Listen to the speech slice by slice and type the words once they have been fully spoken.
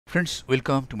Friends,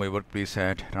 welcome to my workplace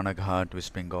at Ranaghat,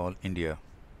 West Bengal, India.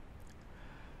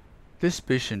 This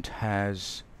patient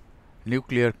has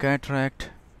nuclear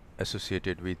cataract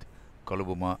associated with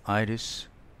coloboma iris,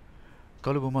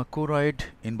 coloboma choroid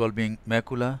involving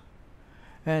macula,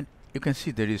 and you can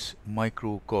see there is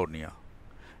microcornea.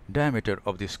 Diameter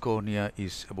of this cornea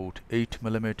is about 8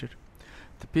 mm.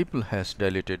 The pupil has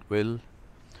dilated well,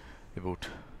 about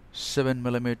 7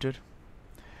 mm.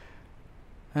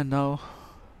 And now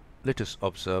let us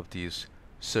observe this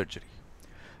surgery.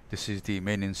 This is the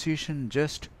main incision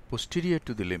just posterior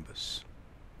to the limbus.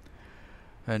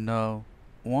 And now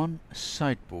one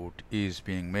side port is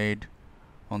being made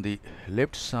on the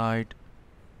left side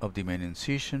of the main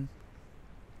incision.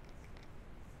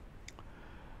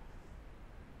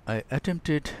 I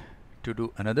attempted to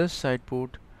do another side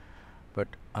port, but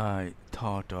I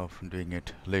thought of doing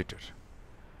it later.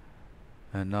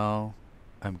 And now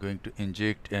I'm going to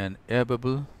inject an air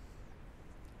bubble.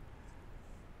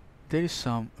 There is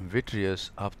some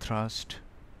vitreous upthrust,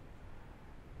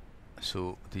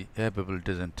 so the air bubble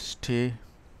doesn't stay.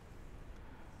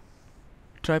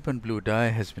 Trypan blue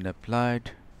dye has been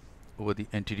applied over the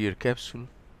anterior capsule,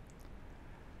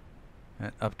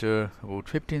 and after about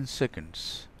 15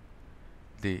 seconds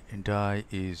the dye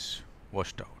is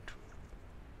washed out.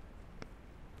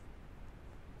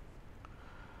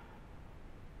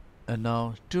 And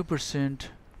now 2%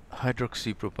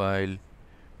 hydroxypropyl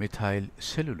methyl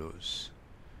cellulose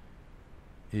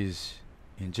is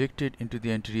injected into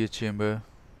the anterior chamber,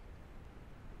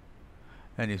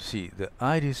 and you see the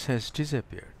iris has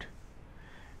disappeared.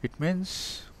 It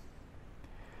means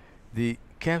the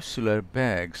capsular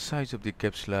bag, size of the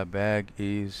capsular bag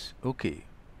is okay.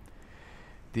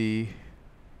 The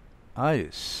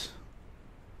iris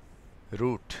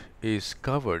root is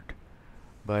covered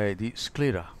by the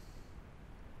sclera.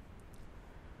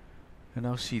 And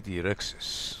now see the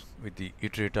rhexis with the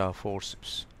iterator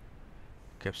forceps.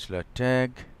 Capsular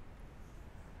tag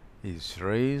is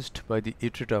raised by the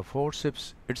iterator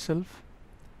forceps itself,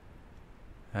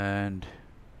 and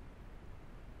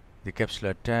the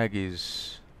capsular tag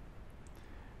is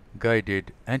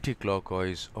guided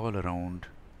anti-clockwise all around,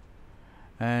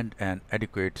 and an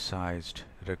adequate sized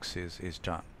rhexis is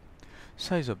done.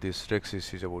 Size of this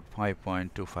rhexis is about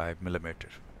 5.25 mm.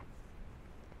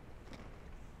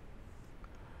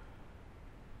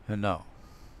 And now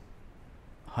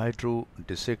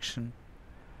hydrodissection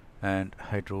and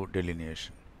hydrodelineation.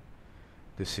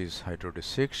 This is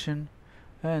hydrodissection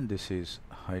and this is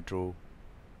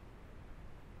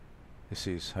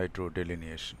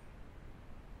hydrodelineation.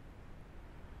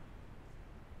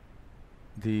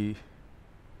 The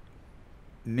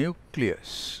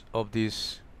nucleus of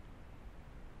this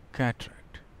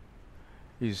cataract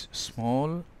is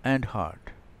small and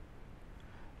hard,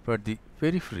 but the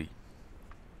periphery,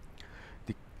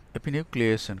 the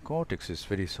epinucleus and cortex, is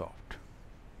very soft.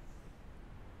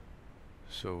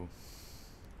 So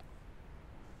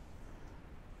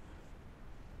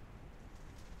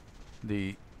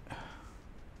the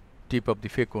tip of the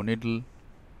phaco needle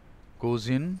goes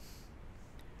in,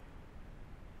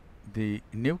 the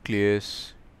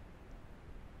nucleus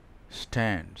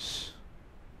stands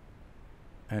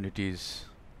and it is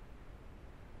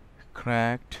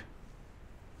cracked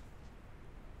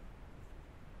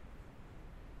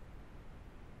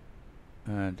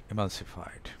and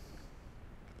emulsified.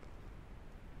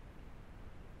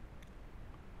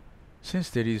 Since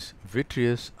there is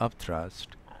vitreous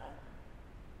upthrust,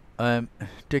 I am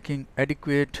taking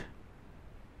adequate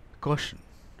caution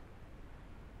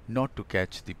not to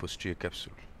catch the posterior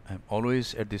capsule. I am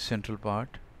always at the central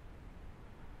part.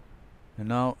 And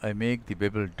now I make the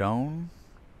bevel down,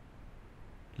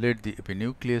 let the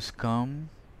epinucleus come,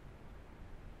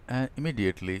 and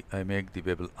immediately I make the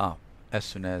bevel up as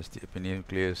soon as the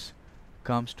epinucleus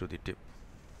comes to the tip.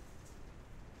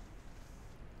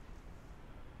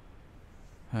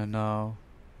 And now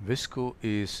visco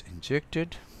is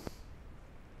injected.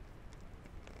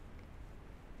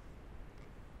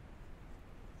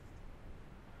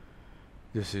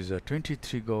 This is a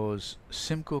 23 gauge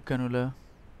Simcoe cannula.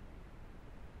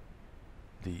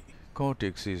 The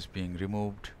cortex is being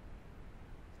removed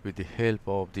with the help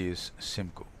of this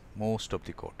Simcoe, most of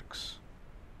the cortex.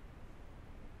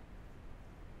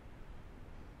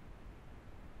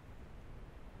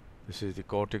 This is the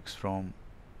cortex from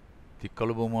the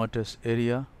colobomatous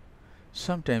area.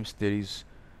 Sometimes there is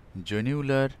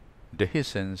jonular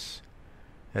dehiscence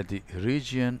at the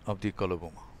region of the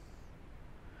coloboma.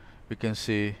 We can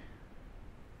say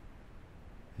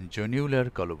jonular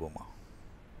coloboma,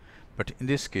 but in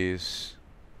this case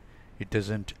it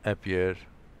doesn't appear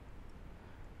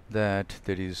that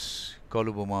there is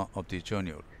coloboma of the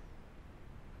geniole.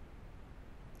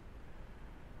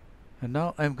 And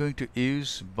now I am going to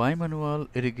use bimanual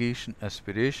irrigation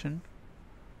aspiration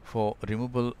for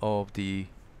removal of the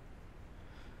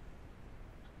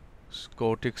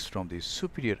cortex from the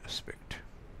superior aspect.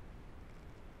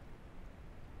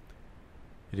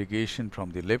 Irrigation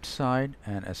from the left side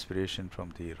and aspiration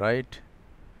from the right,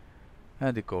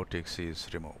 and the cortex is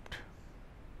removed.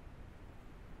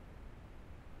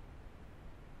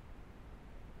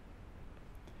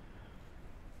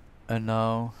 And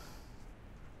now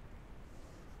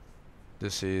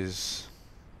this is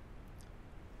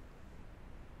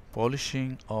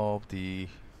polishing of the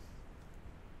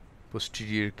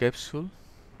posterior capsule.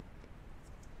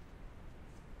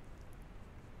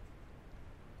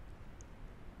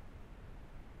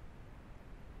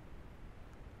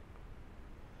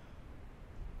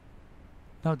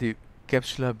 Now the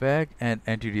capsular bag and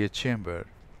anterior chamber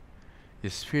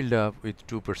is filled up with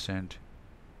 2%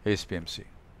 SPMC.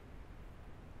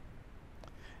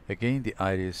 Again the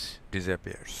iris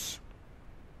disappears.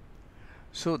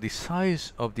 So the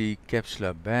size of the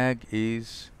capsular bag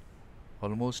is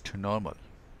almost normal.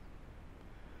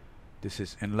 This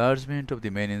is enlargement of the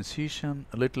main incision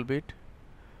a little bit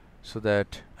so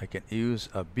that I can use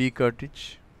a B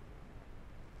cartridge.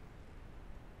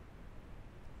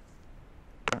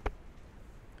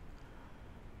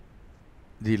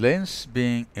 The lens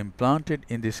being implanted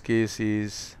in this case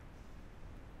is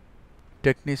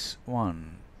Technis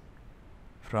 1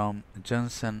 from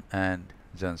Johnson and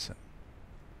Johnson.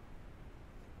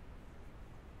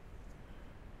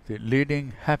 The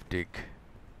leading haptic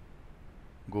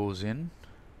goes into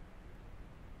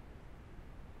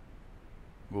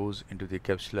the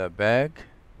capsular bag,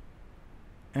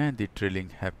 and the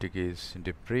trailing haptic is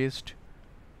depressed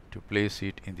to place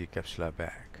it in the capsular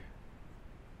bag.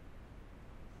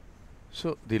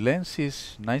 So the lens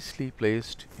is nicely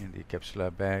placed in the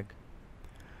capsular bag.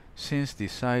 Since the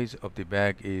size of the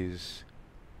bag is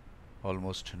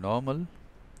almost normal,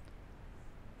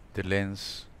 the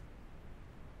lens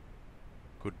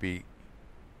could be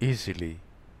easily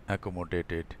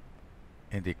accommodated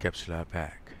in the capsular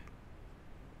bag.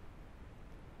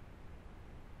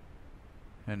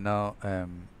 And now I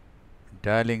am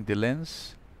dialing the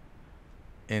lens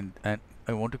in, and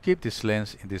I want to keep this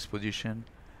lens in this position.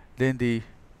 Then the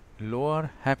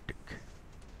lower haptic,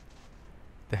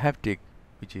 the haptic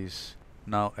which is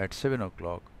now at 7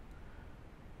 o'clock,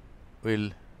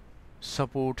 will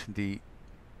support the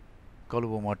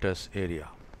colobomatous area.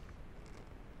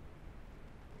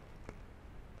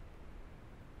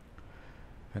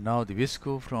 And now the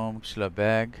visco from capsular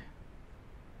bag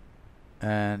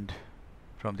and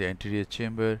from the anterior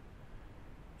chamber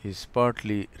is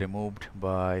partly removed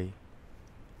by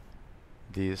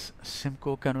this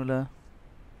Simcoe cannula.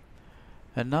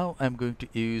 And now I am going to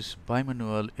use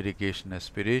bimanual irrigation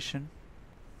aspiration.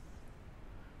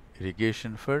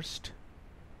 Irrigation first.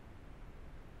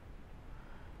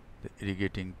 The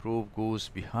irrigating probe goes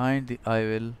behind the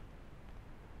IOL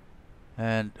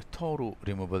and thorough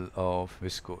removal of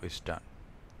visco is done.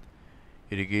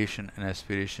 Irrigation and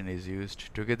aspiration is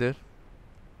used together.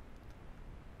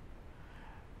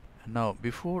 Now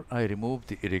before I remove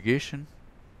the irrigation,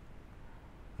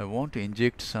 I want to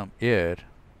inject some air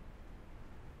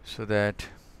so that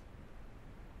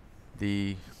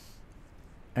the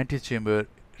antechamber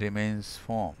remains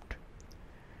formed.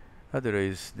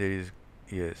 Otherwise there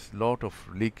is lot of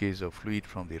leakage of fluid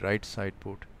from the right side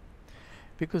port,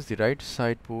 because the right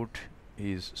side port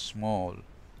is small,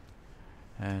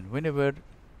 and whenever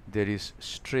there is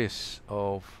stress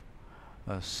of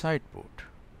a side port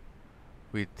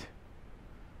with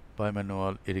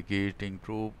bimanual irrigating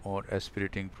probe or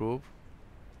aspirating probe,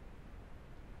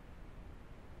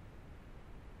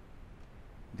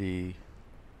 the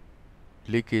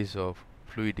leakage of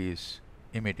fluid is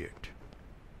immediate.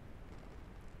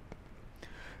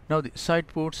 Now the side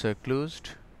ports are closed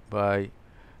by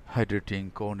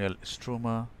hydrating corneal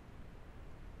stroma,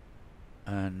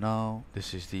 and now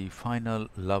this is the final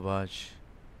lavage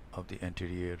of the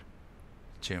anterior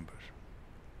chamber.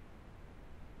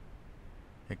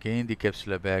 Again the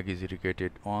capsular bag is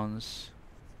irrigated once.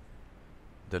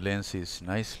 The lens is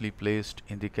nicely placed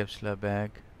in the capsular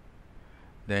bag.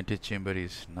 The antechamber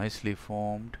is nicely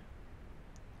formed,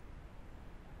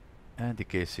 and the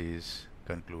case is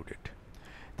concluded.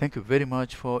 Thank you very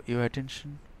much for your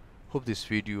attention. Hope this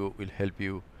video will help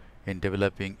you in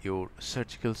developing your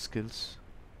surgical skills.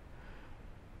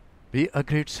 Be a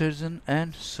great surgeon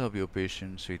and serve your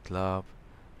patients with love,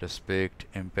 respect,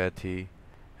 empathy,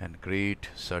 and great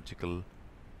surgical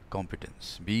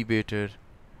competence. Be better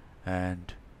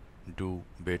and do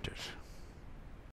better.